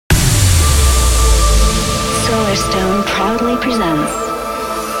Solarstone proudly presents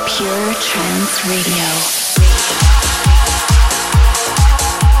Pure Trance Radio.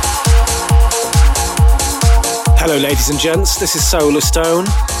 Hello ladies and gents, this is Solarstone,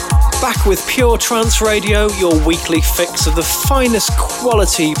 back with Pure Trance Radio, your weekly fix of the finest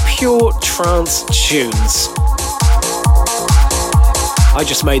quality pure trance tunes. I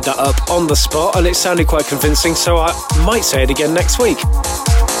just made that up on the spot and it sounded quite convincing, so I might say it again next week.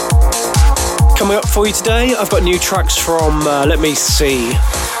 Coming up for you today, I've got new tracks from, let me see.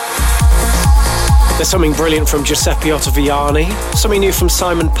 There's something brilliant from Giuseppe Ottaviani, something new from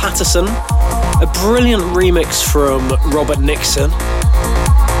Simon Patterson, a brilliant remix from Robert Nixon.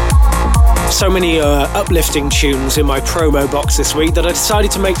 So many uplifting tunes in my promo box this week that I decided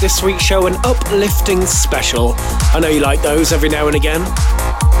to make this week's show an uplifting special. I know you like those every now and again.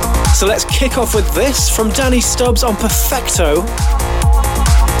 So let's kick off with this from Danny Stubbs on Perfecto.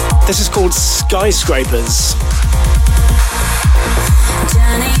 This is called Skyscrapers.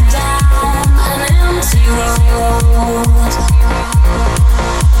 Journey down an empty road,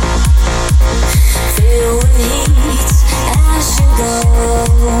 filled with heat as you go.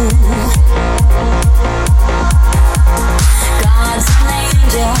 Gods and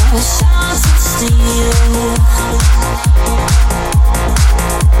angels, shards of steel,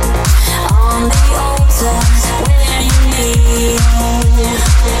 on the altar where you kneel.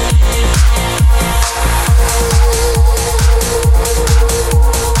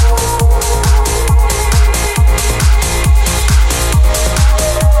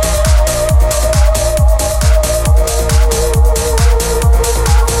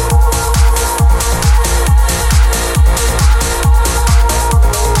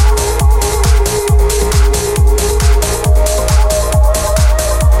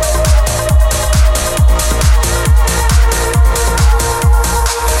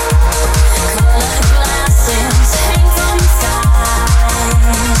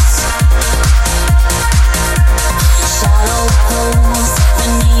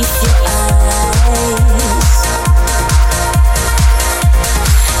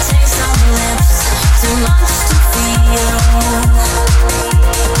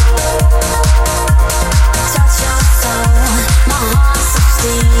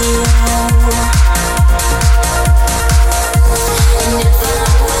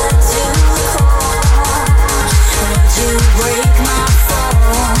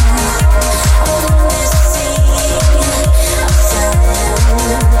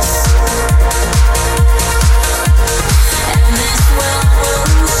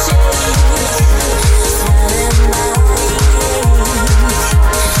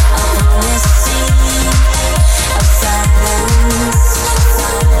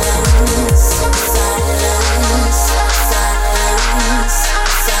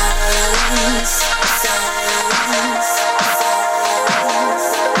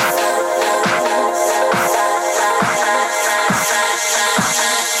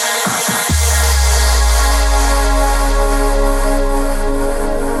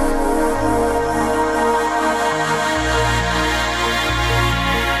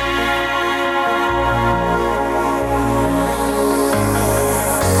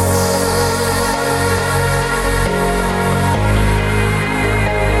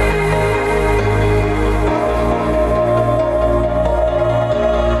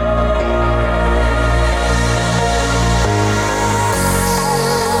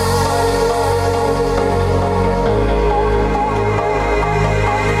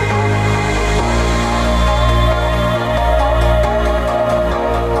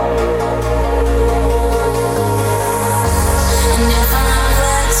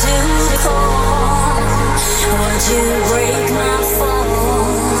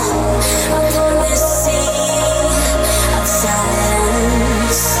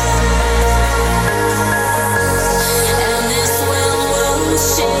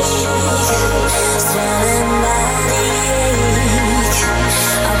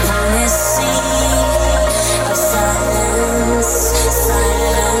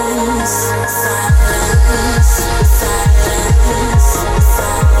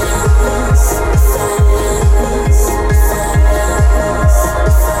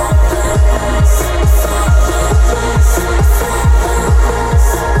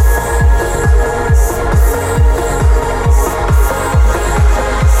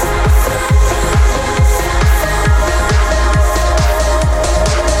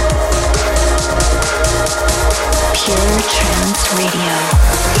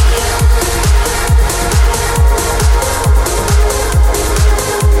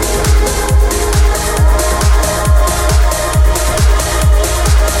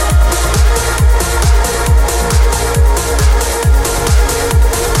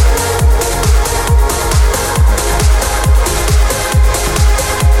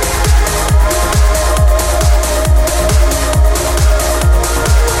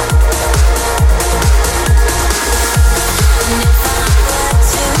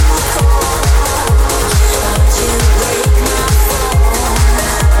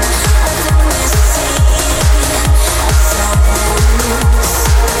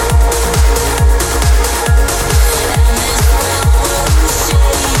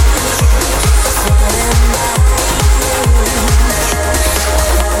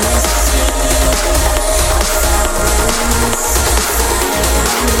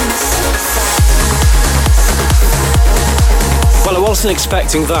 Wasn't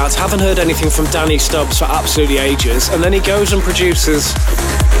expecting that. Haven't heard anything from Danny Stubbs for absolutely ages. And then he goes and produces,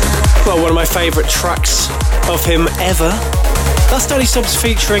 well, one of my favourite tracks of him ever. That's Danny Stubbs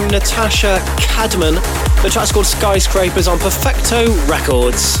featuring Natasha Cadman. The track's called Skyscrapers on Perfecto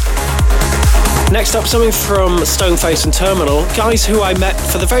Records. Next up, something from Stoneface and Terminal, guys who I met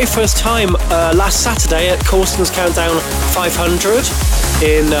for the very first time last Saturday at Corsten's Countdown 500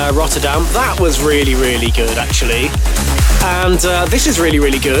 in Rotterdam. That was really, really good, actually. And this is really,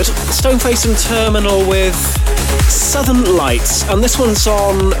 really good. Stoneface and Terminal with Southern Lights, and this one's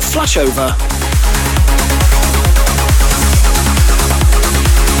on Flashover.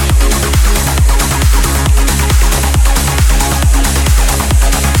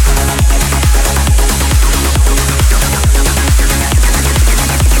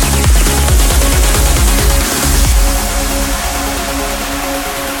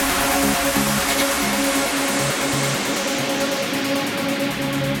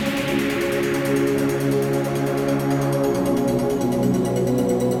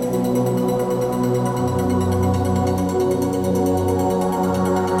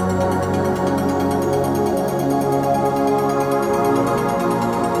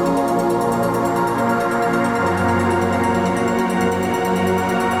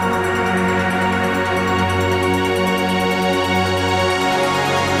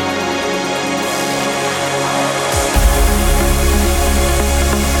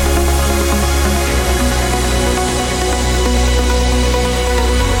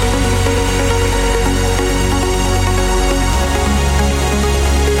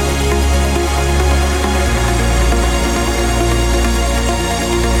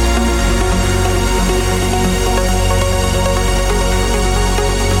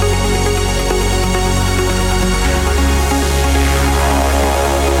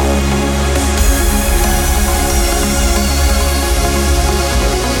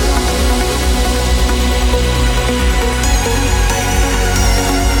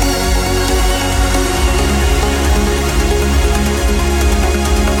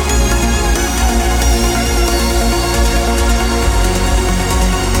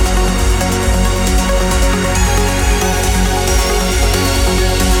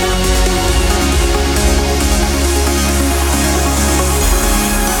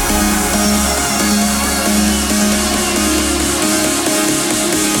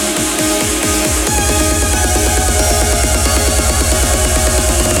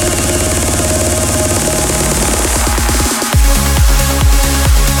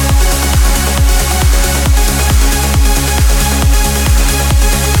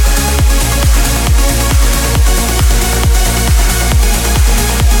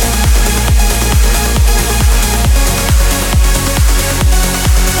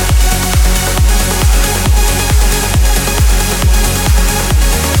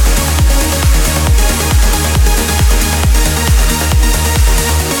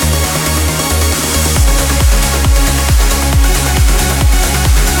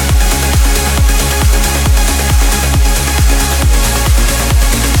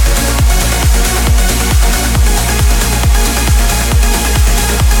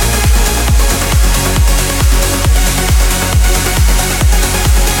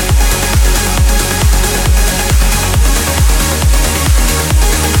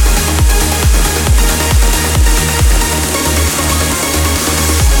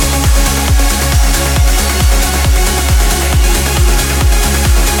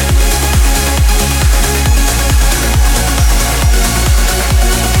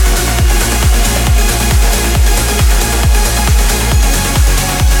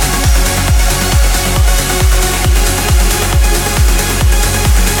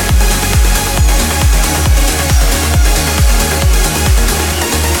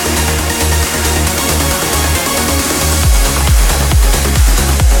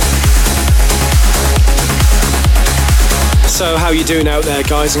 So how you doing out there,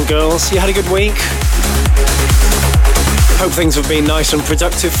 guys and girls? You had a good week? Hope things have been nice and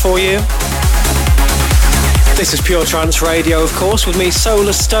productive for you. This is Pure Trance Radio, of course, with me,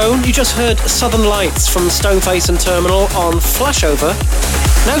 Solar Stone. You just heard Southern Lights from Stoneface and Terminal on Flashover.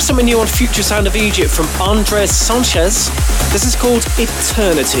 Now something new on Future Sound of Egypt from Andres Sanchez. This is called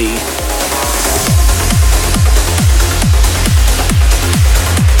Eternity.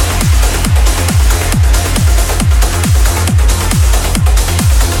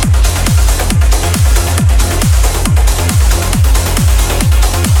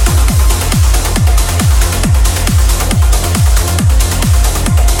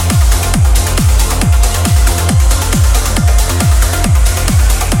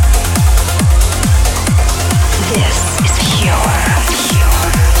 This is Pure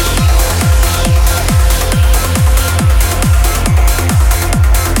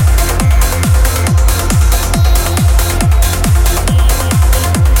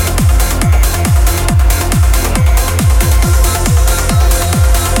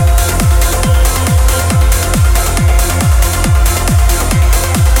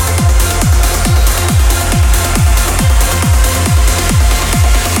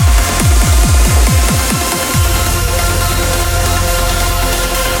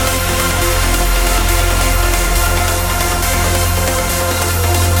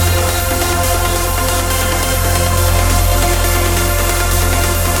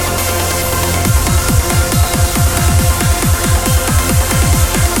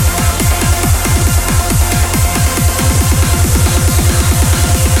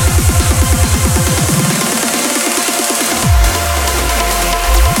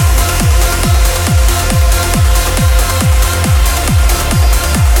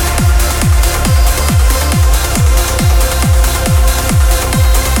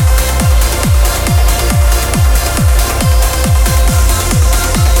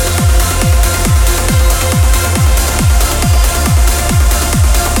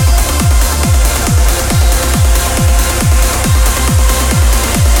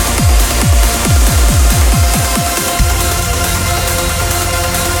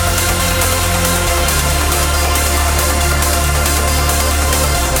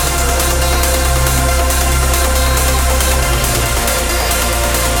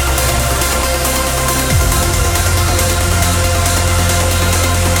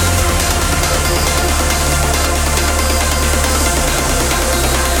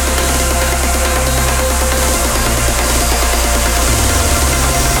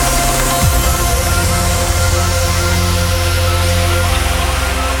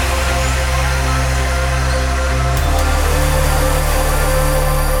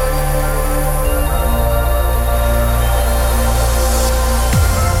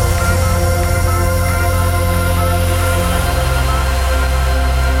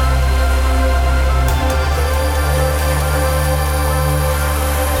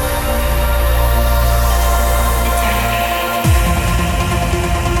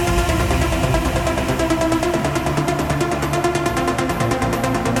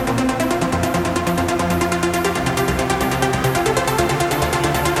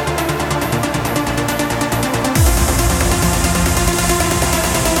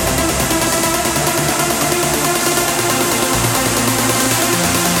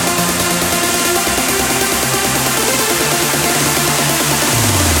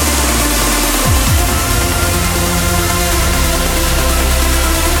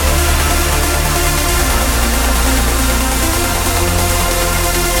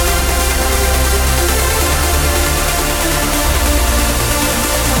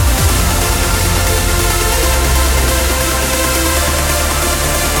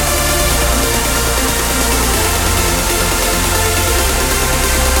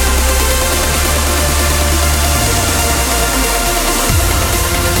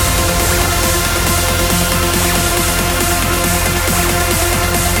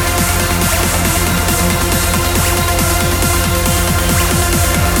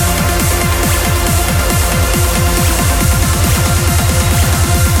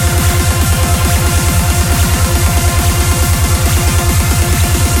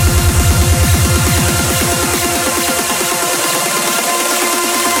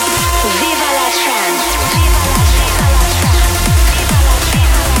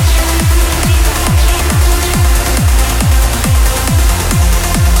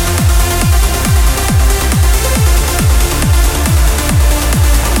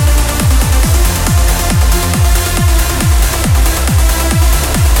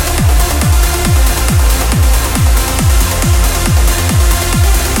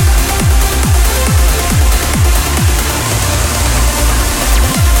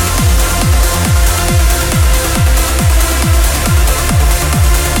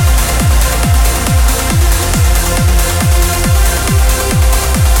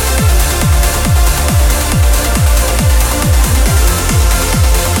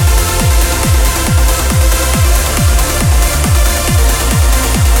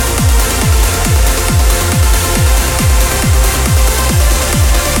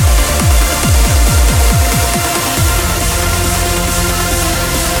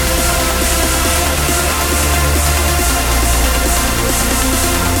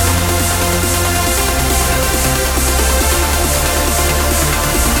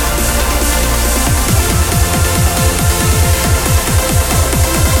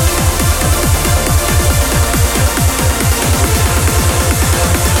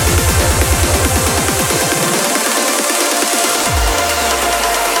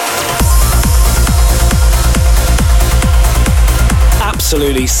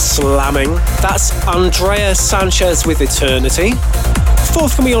absolutely slamming. That's Andrea Sanchez with Eternity,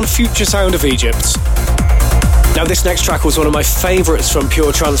 forthcoming on Future Sound of Egypt. Now this next track was one of my favourites from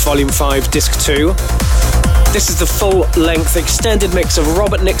Pure Trance Volume 5 Disc 2. This is the full-length extended mix of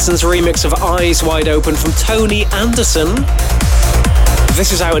Robert Nixon's remix of Eyes Wide Open from Tony Anderson.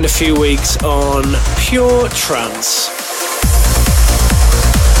 This is out in a few weeks on Pure Trance.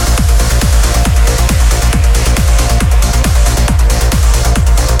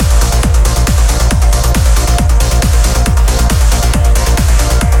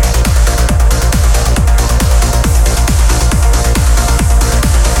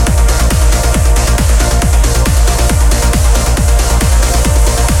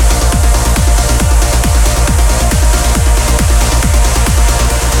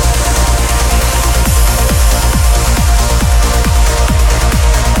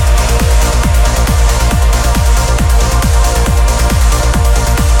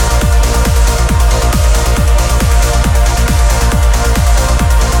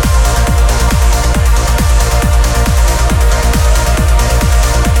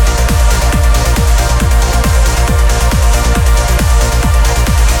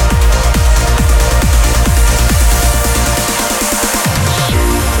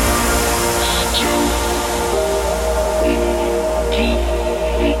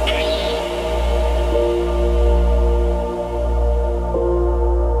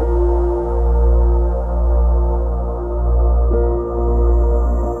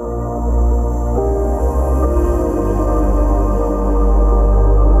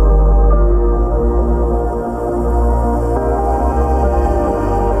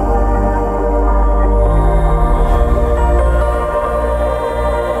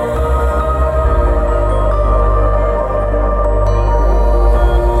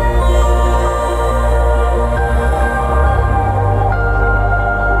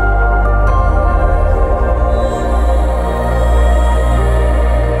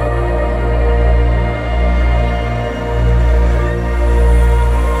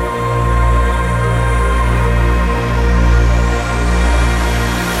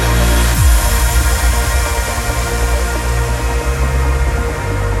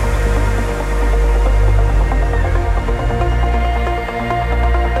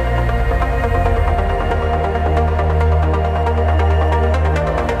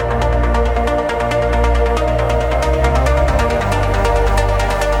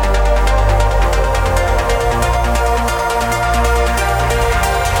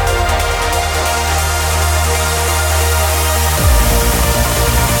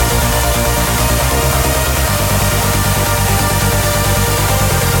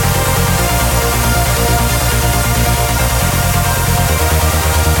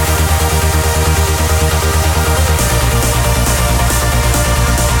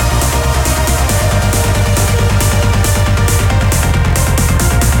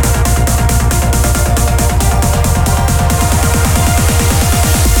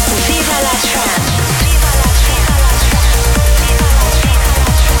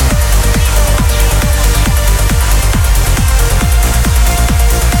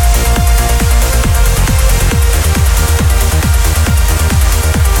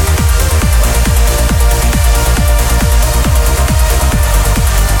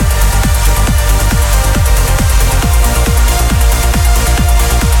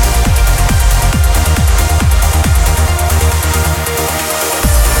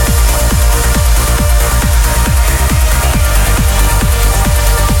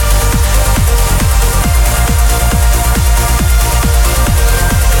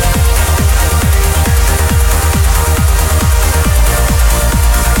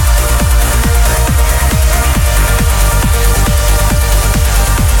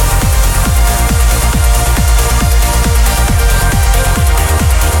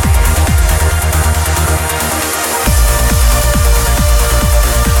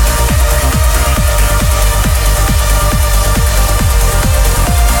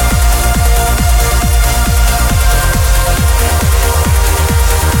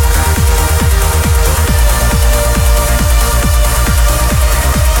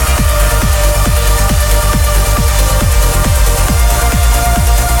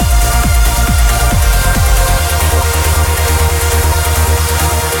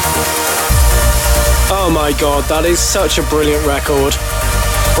 my god, that is such a brilliant record.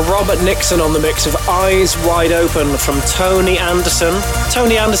 Robert Nixon on the mix of Eyes Wide Open from Tony Anderson.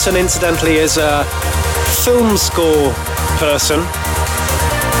 Tony Anderson, incidentally, is a film score person.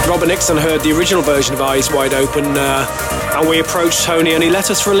 Robert Nixon heard the original version of Eyes Wide Open and we approached Tony and he let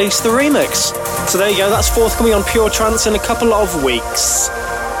us release the remix. So there you go, that's forthcoming on Pure Trance in a couple of weeks.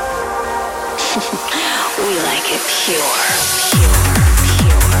 it pure.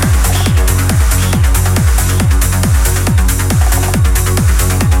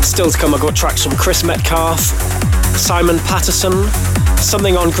 Still to come, I've got tracks from Chris Metcalf, Simon Patterson,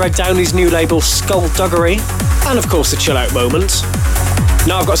 something on Greg Downey's new label Skullduggery, and of course a chill out moment.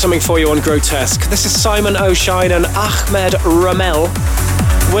 Now I've got something for you on Grotesque. This is Simon O'Shine and Ahmed Ramel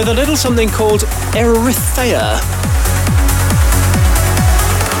with a little something called Erythea.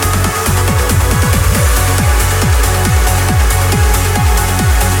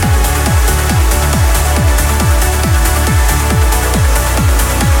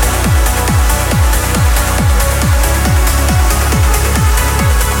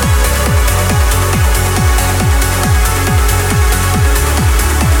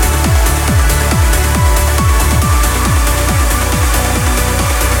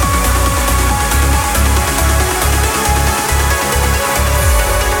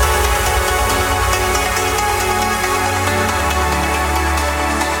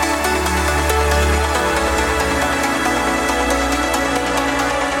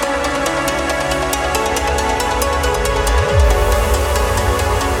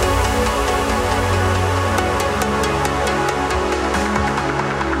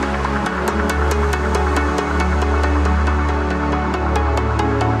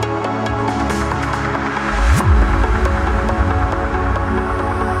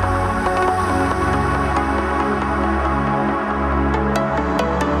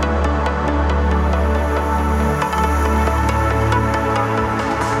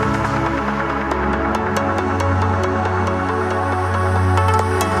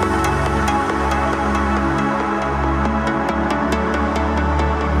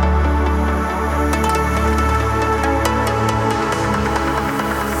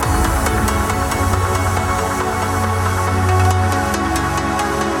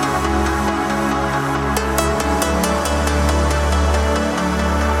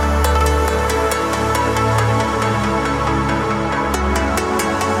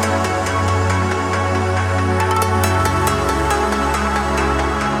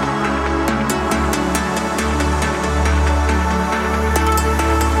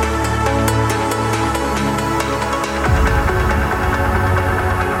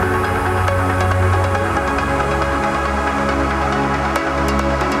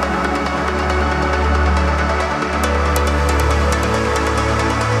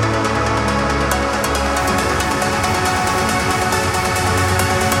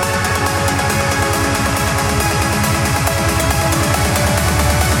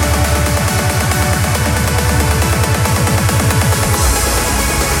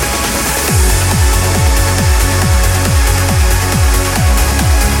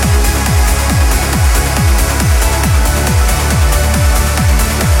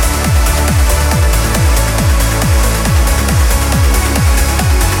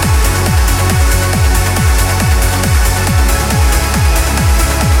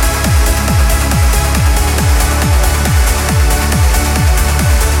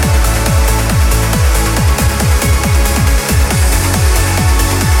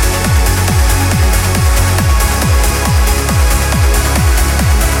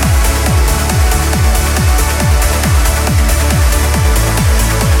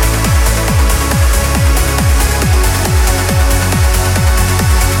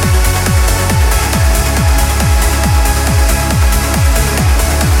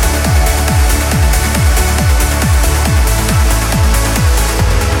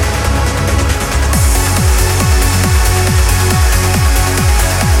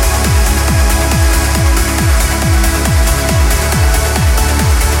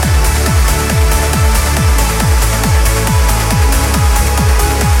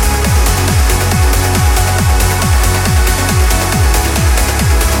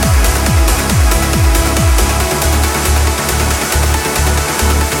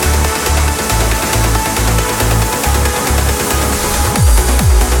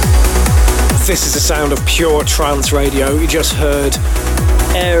 This is the sound of pure trance radio. You just heard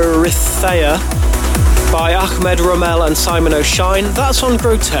Erythea by Ahmed Ramel and Simon O'Shine. That's on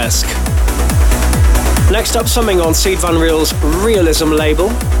Grotesque. Next up, something on Seed Van Riel's Realism label.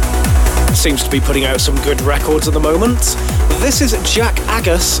 Seems to be putting out some good records at the moment. This is Jack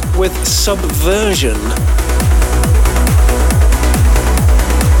Agus with Subversion.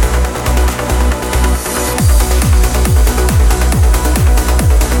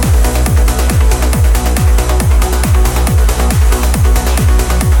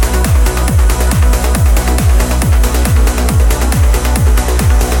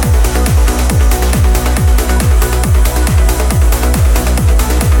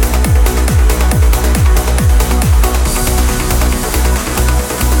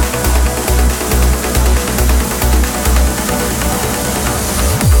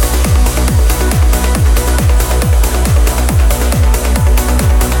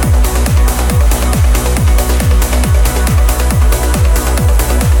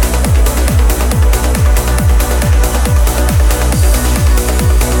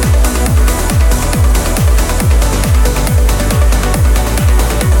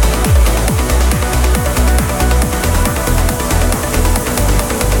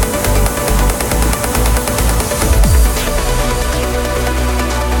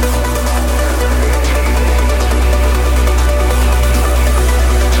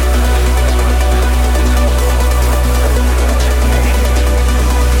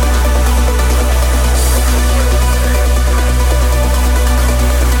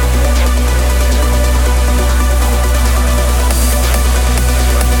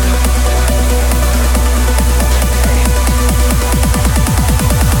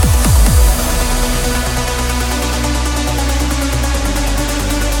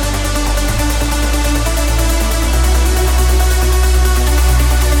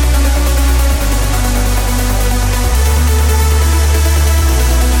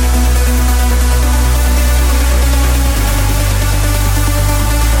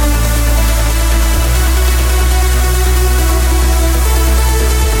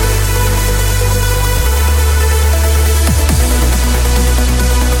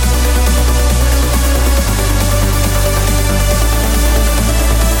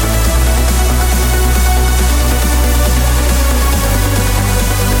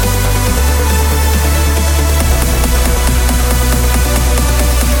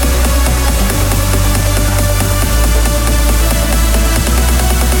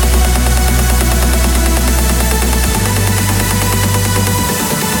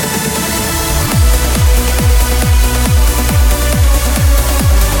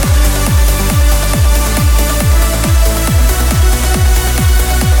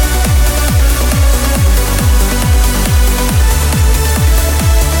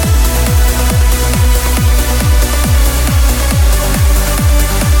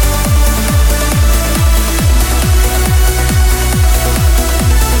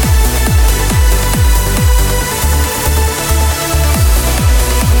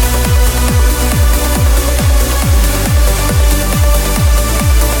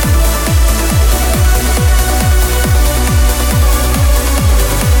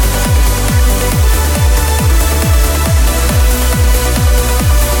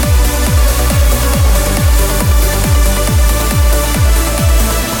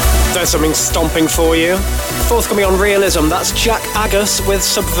 something stomping for you. Forthcoming on Realism, that's Jack Agus with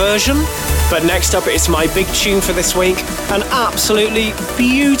Subversion. But next up, it's my big tune for this week, an absolutely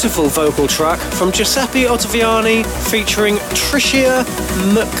beautiful vocal track from Giuseppe Ottaviani featuring Tricia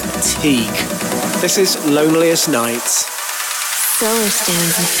McTeague. This is Loneliest Nights.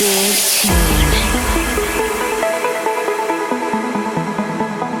 Solarstone's big tune.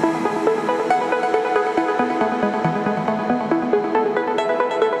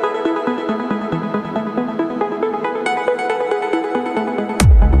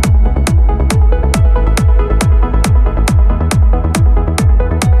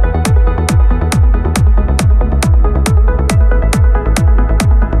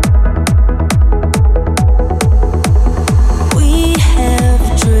 We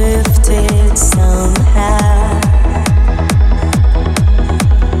have drifted.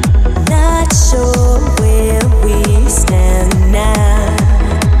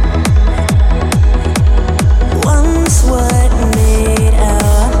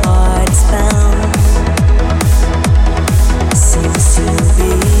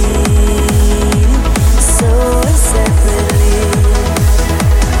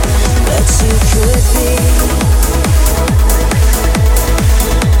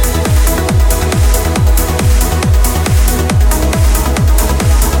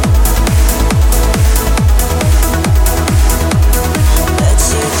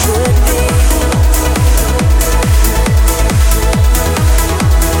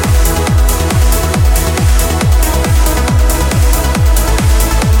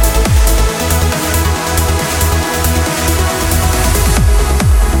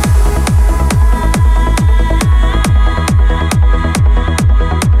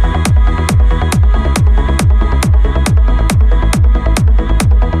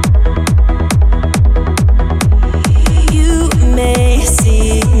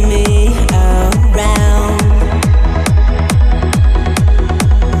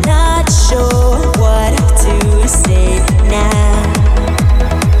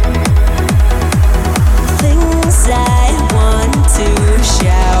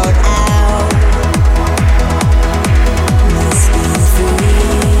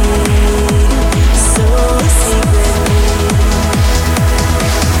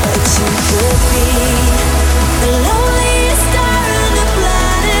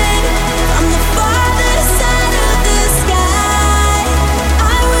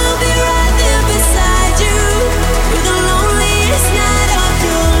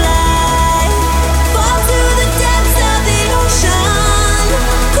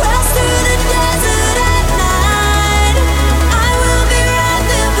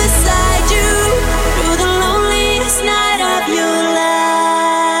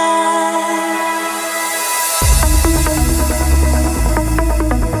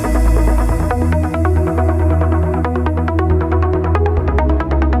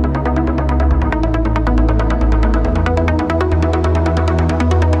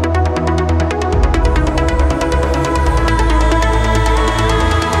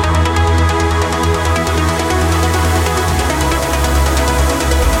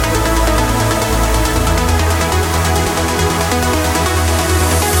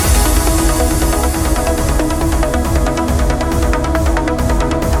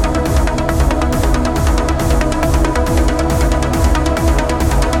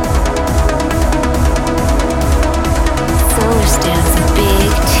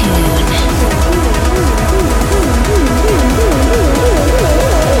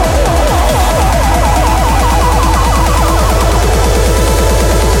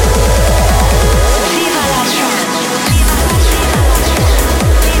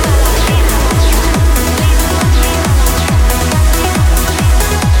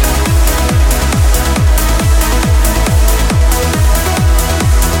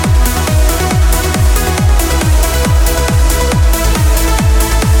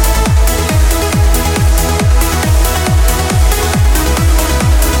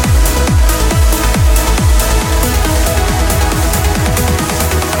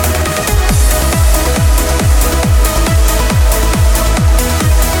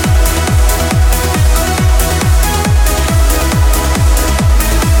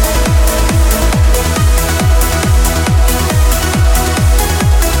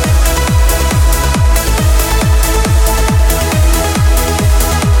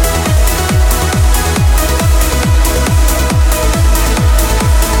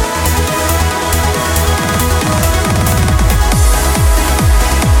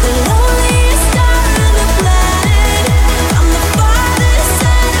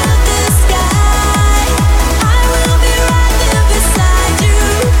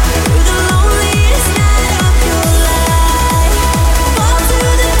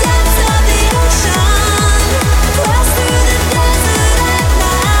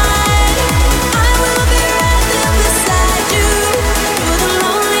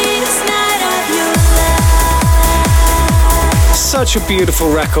 Such a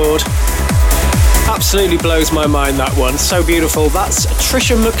beautiful record. Absolutely blows my mind, that one. So beautiful. That's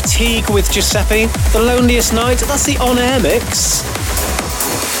Trisha McTeague with Giuseppe. The Loneliest Night. That's the on-air mix.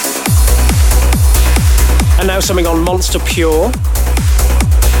 And now something on Monster Pure.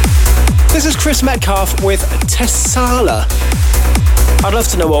 This is Chris Metcalf with Tessala. I'd love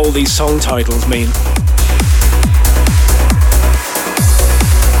to know what all these song titles mean.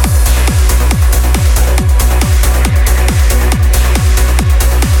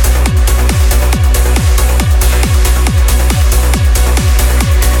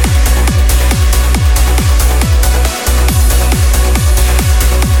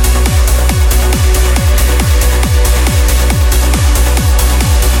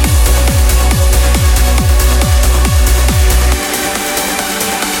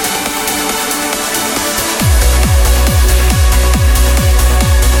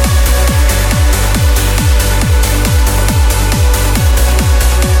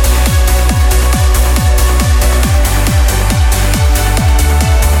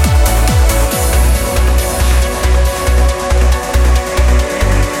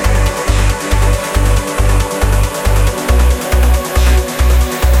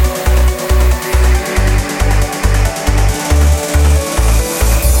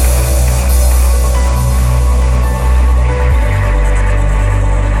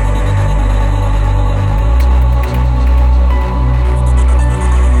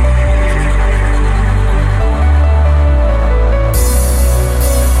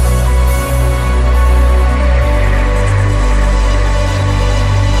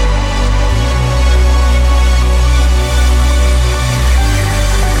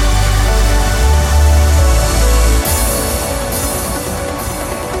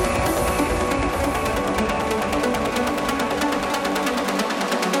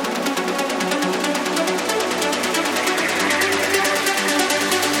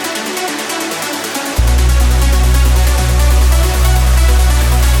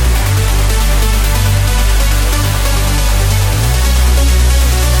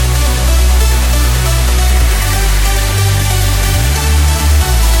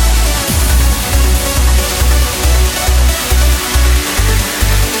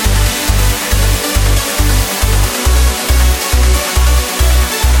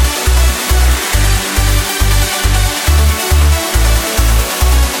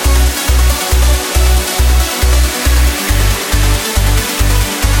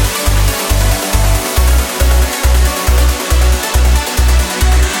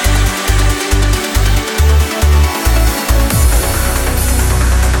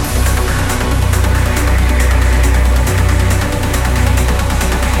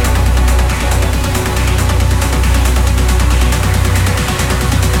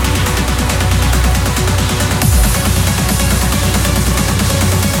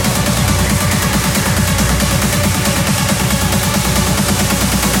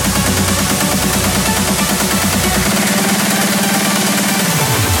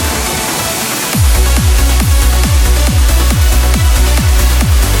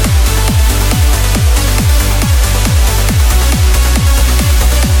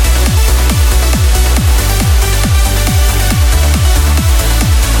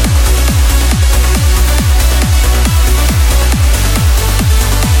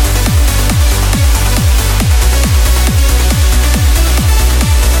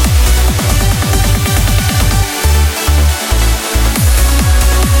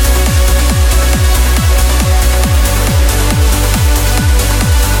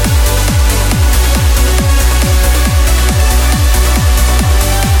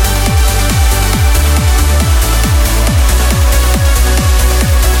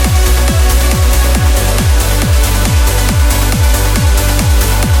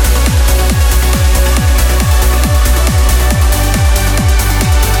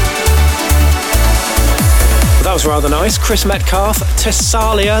 was rather nice. Chris Metcalf,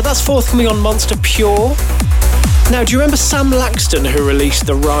 Tessalia. That's forthcoming on Monster Pure. Now, do you remember Sam Laxton, who released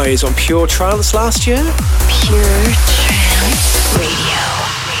The Rise on Pure Trance last year? Pure Trance Radio.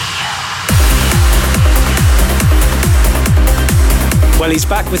 Well, he's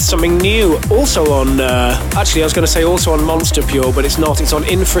back with something new, also on, actually I was going to say also on Monster Pure, but it's not, it's on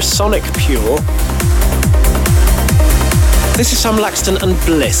Infrasonic Pure. This is Sam Laxton and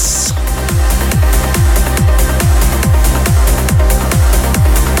Bliss.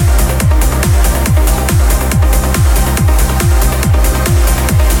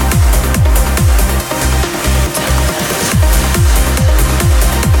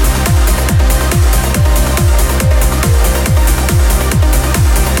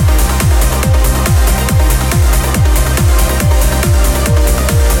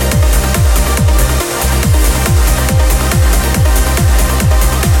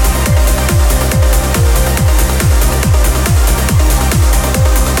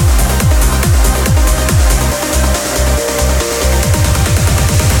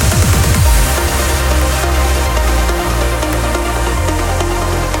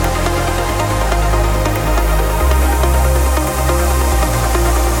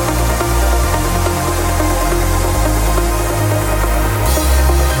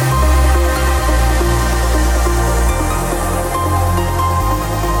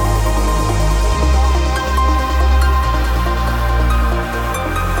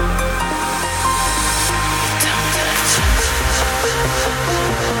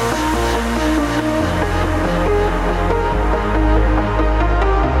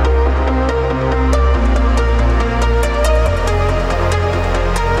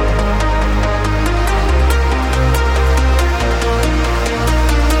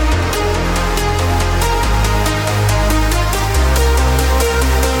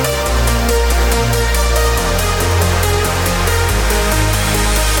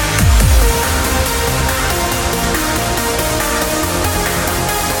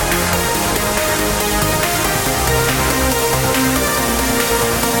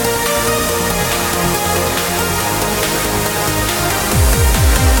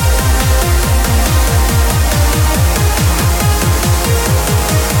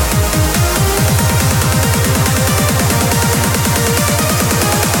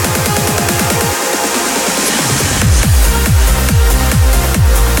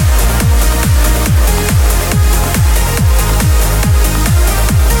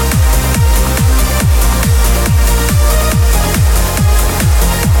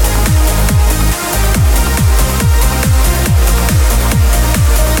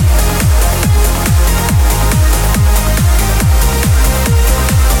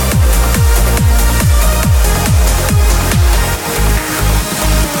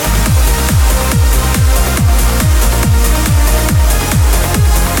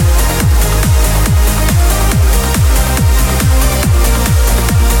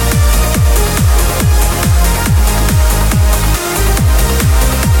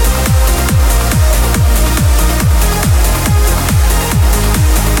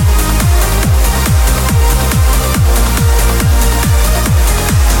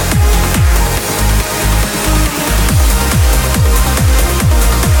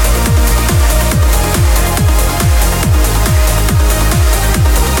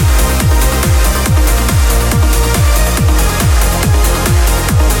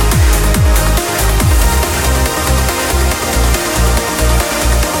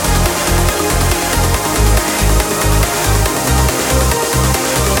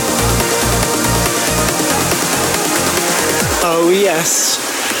 yes.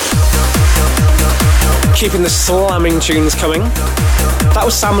 Keeping the slamming tunes coming. That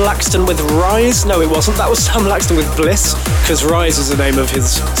was Sam Laxton with Rise. No, it wasn't. That was Sam Laxton with Bliss, because Rise is the name of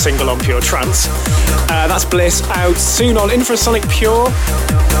his single on Pure Trance. That's Bliss, out soon on Infrasonic Pure.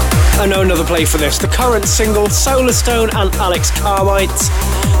 Oh no, another play for this. The current single, Solarstone and Alex Carmite.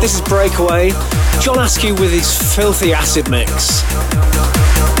 This is Breakaway. John Askew with his filthy acid mix.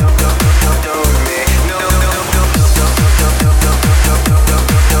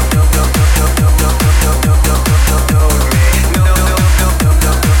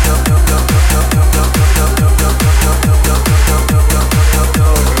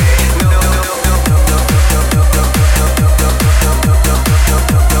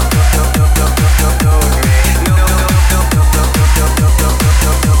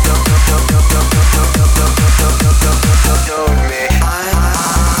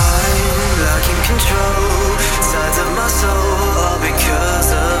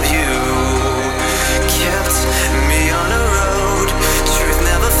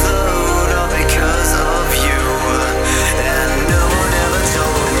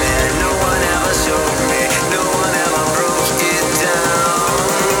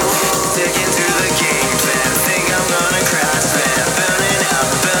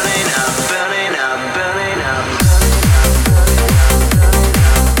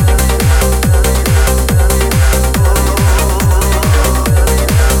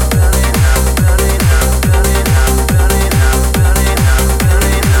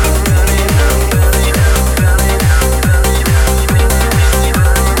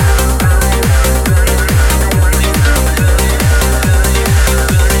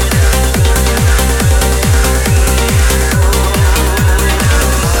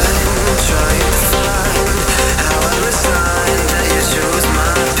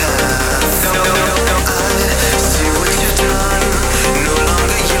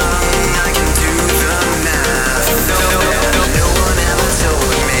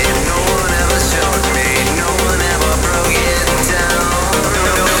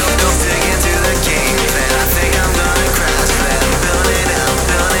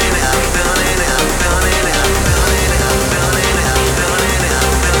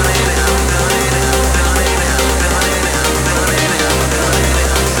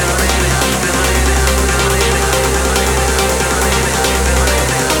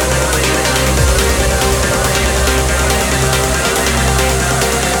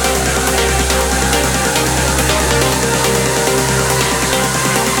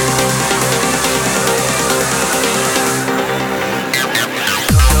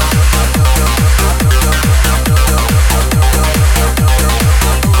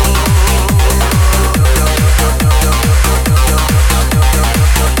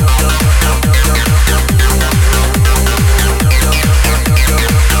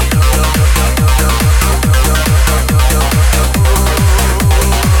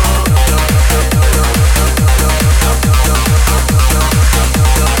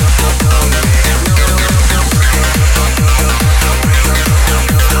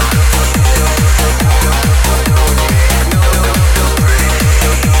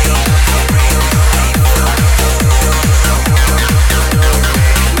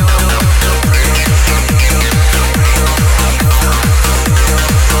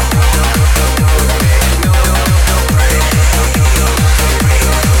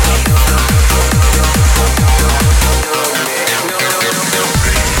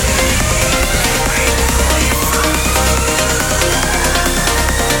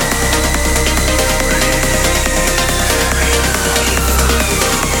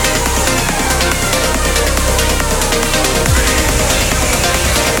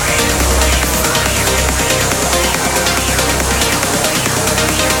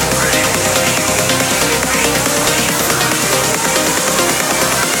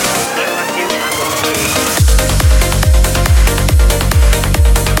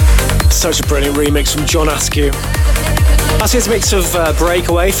 Such a brilliant remix from John Askew. That's his mix of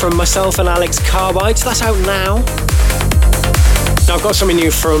Breakaway from myself and Alex Carbide. That's out now. Now I've got something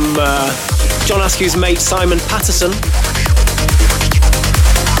new from John Askew's mate Simon Patterson.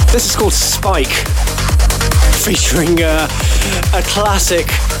 This is called Spike, featuring a classic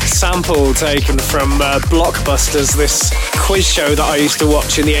sample taken from Blockbusters, this quiz show that I used to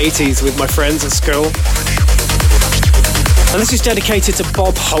watch in the 80s with my friends at school. And this is dedicated to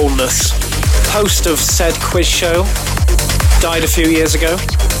Bob Holness, host of said quiz show. Died a few years ago.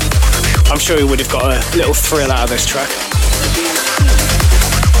 I'm sure he would have got a little thrill out of this track.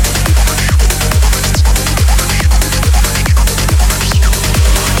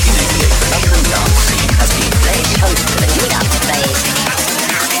 Has been played close to the New Dance Space.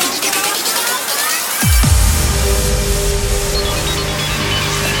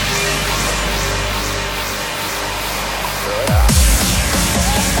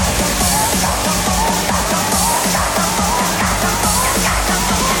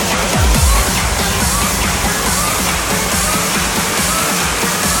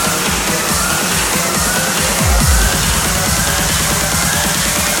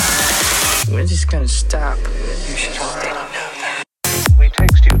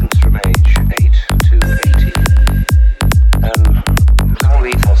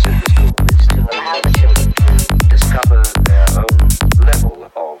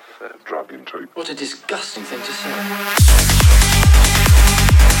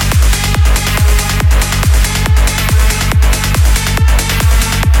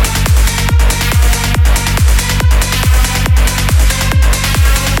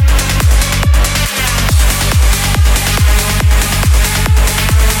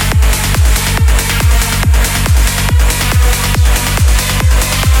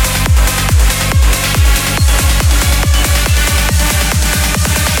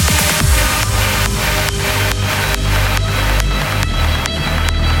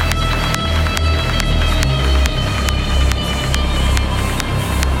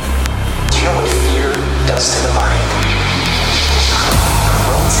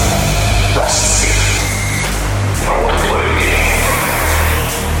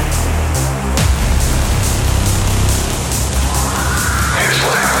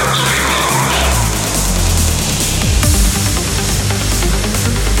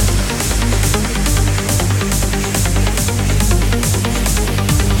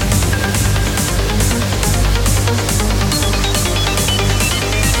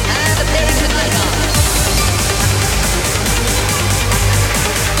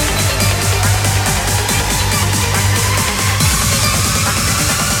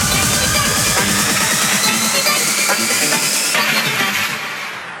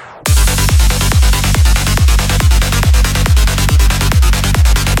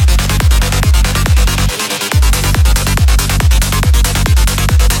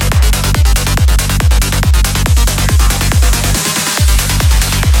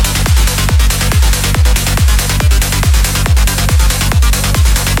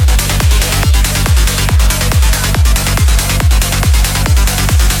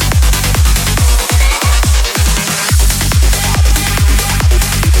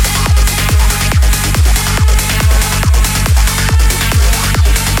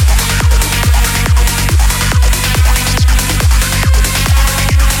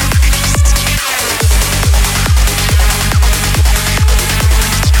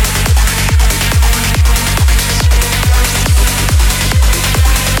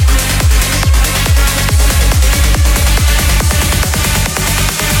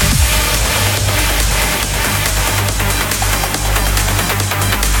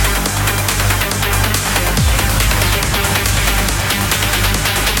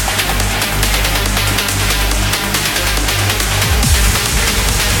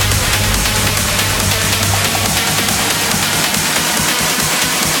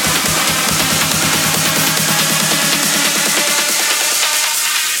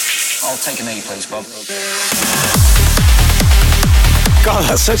 God,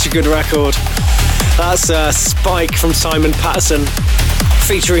 that's such a good record. That's Spike from Simon Patterson,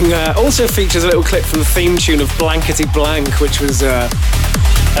 also features a little clip from the theme tune of Blankety Blank, which was a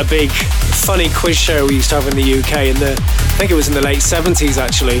big, funny quiz show we used to have in the UK I think it was in the late 70s,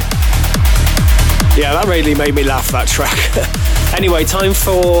 actually. Yeah, that really made me laugh, that track. Anyway, time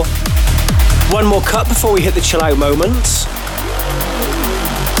for one more cut before we hit the chill out moment.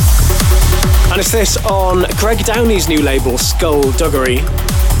 And it's this on Greg Downey's new label, Skullduggery.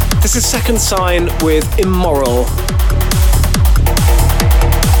 This is Second Sign with Immoral. Immoral.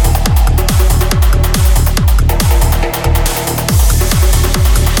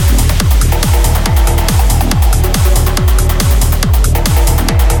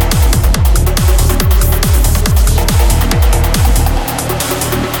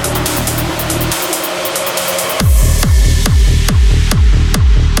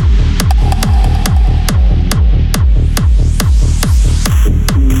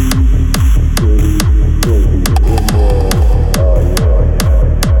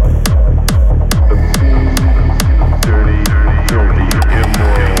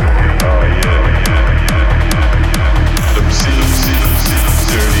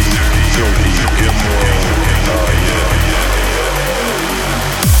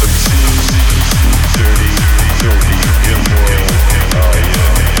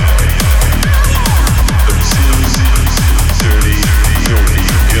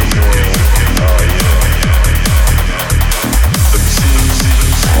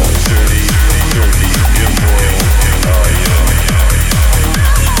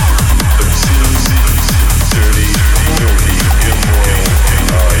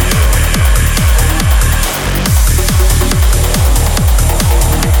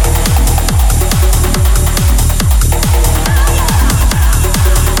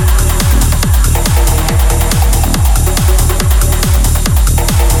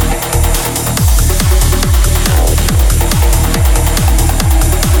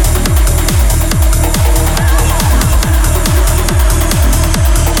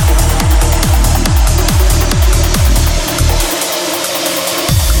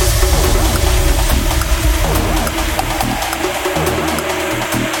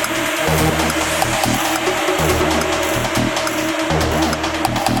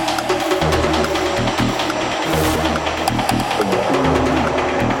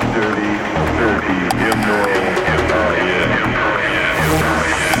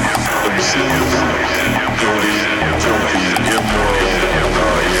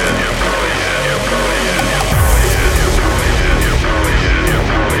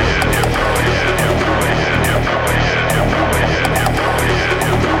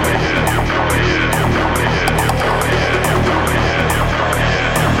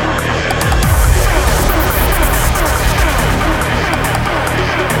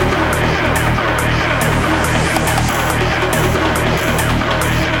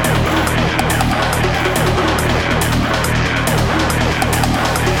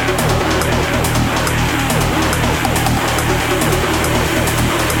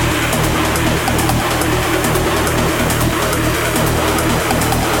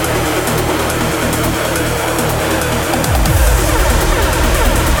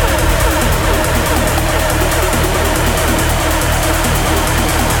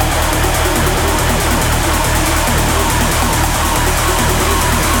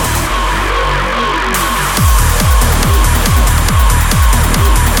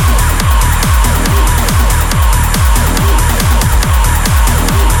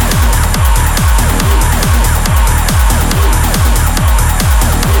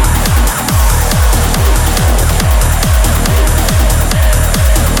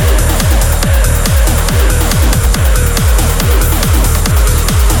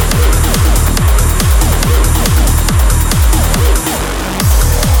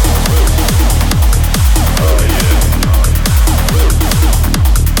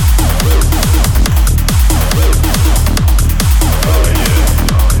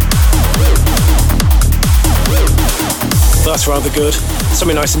 That's rather good.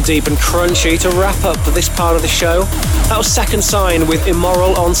 Something nice and deep and crunchy to wrap up this part of the show. That was Second Sign with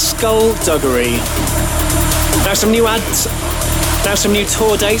Immoral on Skullduggery. Now some new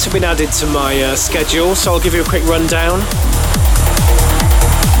tour dates have been added to my schedule, so I'll give you a quick rundown.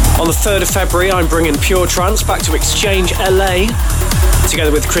 On the 3rd of February, I'm bringing Pure Trance back to Exchange LA,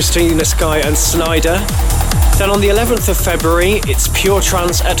 together with Christina Sky and Snyder. Then on the 11th of February, it's Pure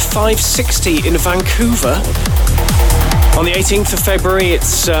Trance at 560 in Vancouver. On the 18th of February,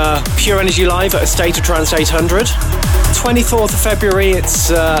 it's Pure Energy Live at A State of Trance 800. 24th of February,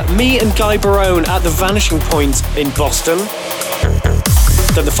 it's me and Guy Barone at the Vanishing Point in Boston.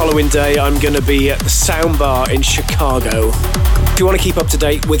 Then the following day, I'm going to be at the Soundbar in Chicago. If you want to keep up to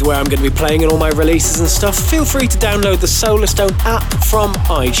date with where I'm going to be playing and all my releases and stuff, feel free to download the Solarstone app from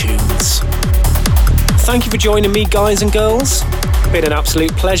iTunes. Thank you for joining me, guys and girls. Been an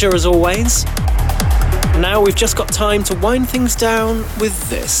absolute pleasure as always. Now we've just got time to wind things down with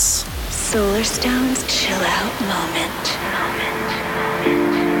this. Solarstone's chill out moment.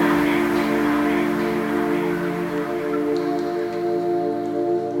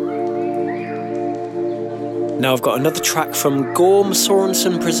 Now I've got another track from Gorm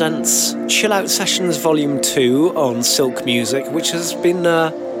Sorensen Presents Chill Out Sessions Volume 2 on Silk Music, which has been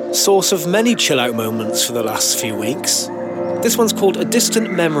a source of many chill out moments for the last few weeks. This one's called A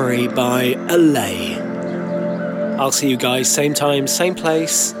Distant Memory by Allay. I'll see you guys same time, same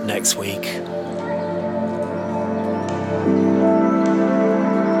place next week.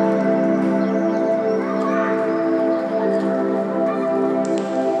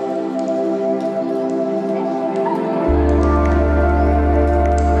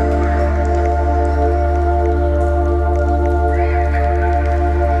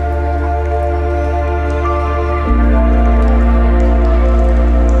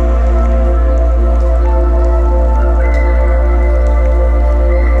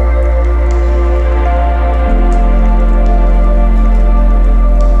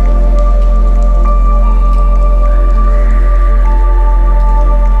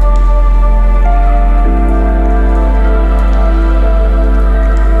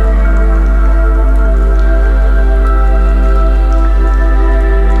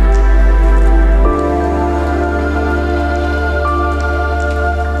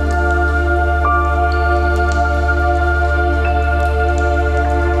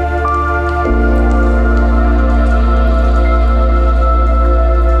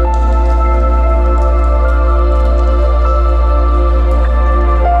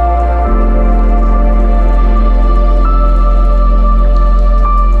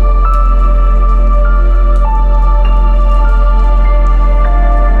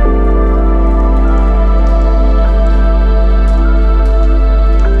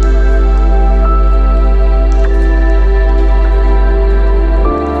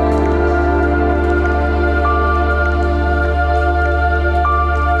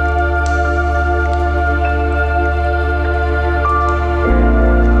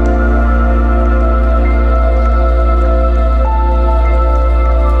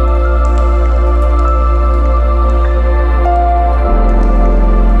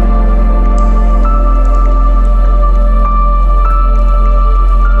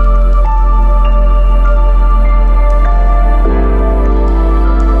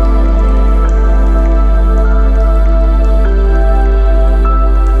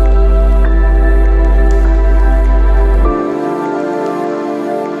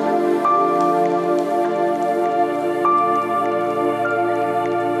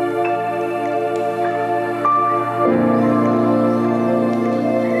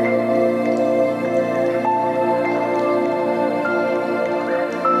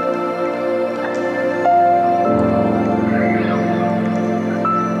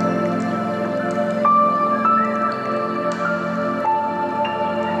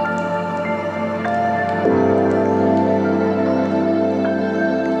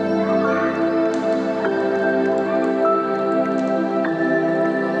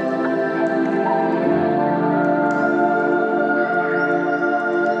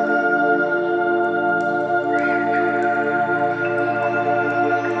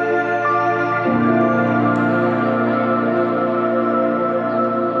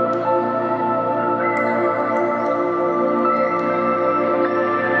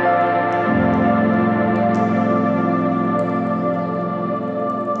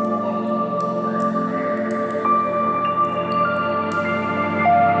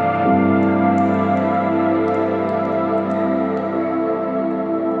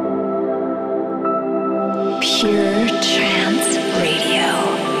 Pure Trance Radio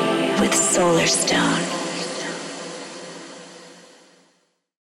with Solarstone.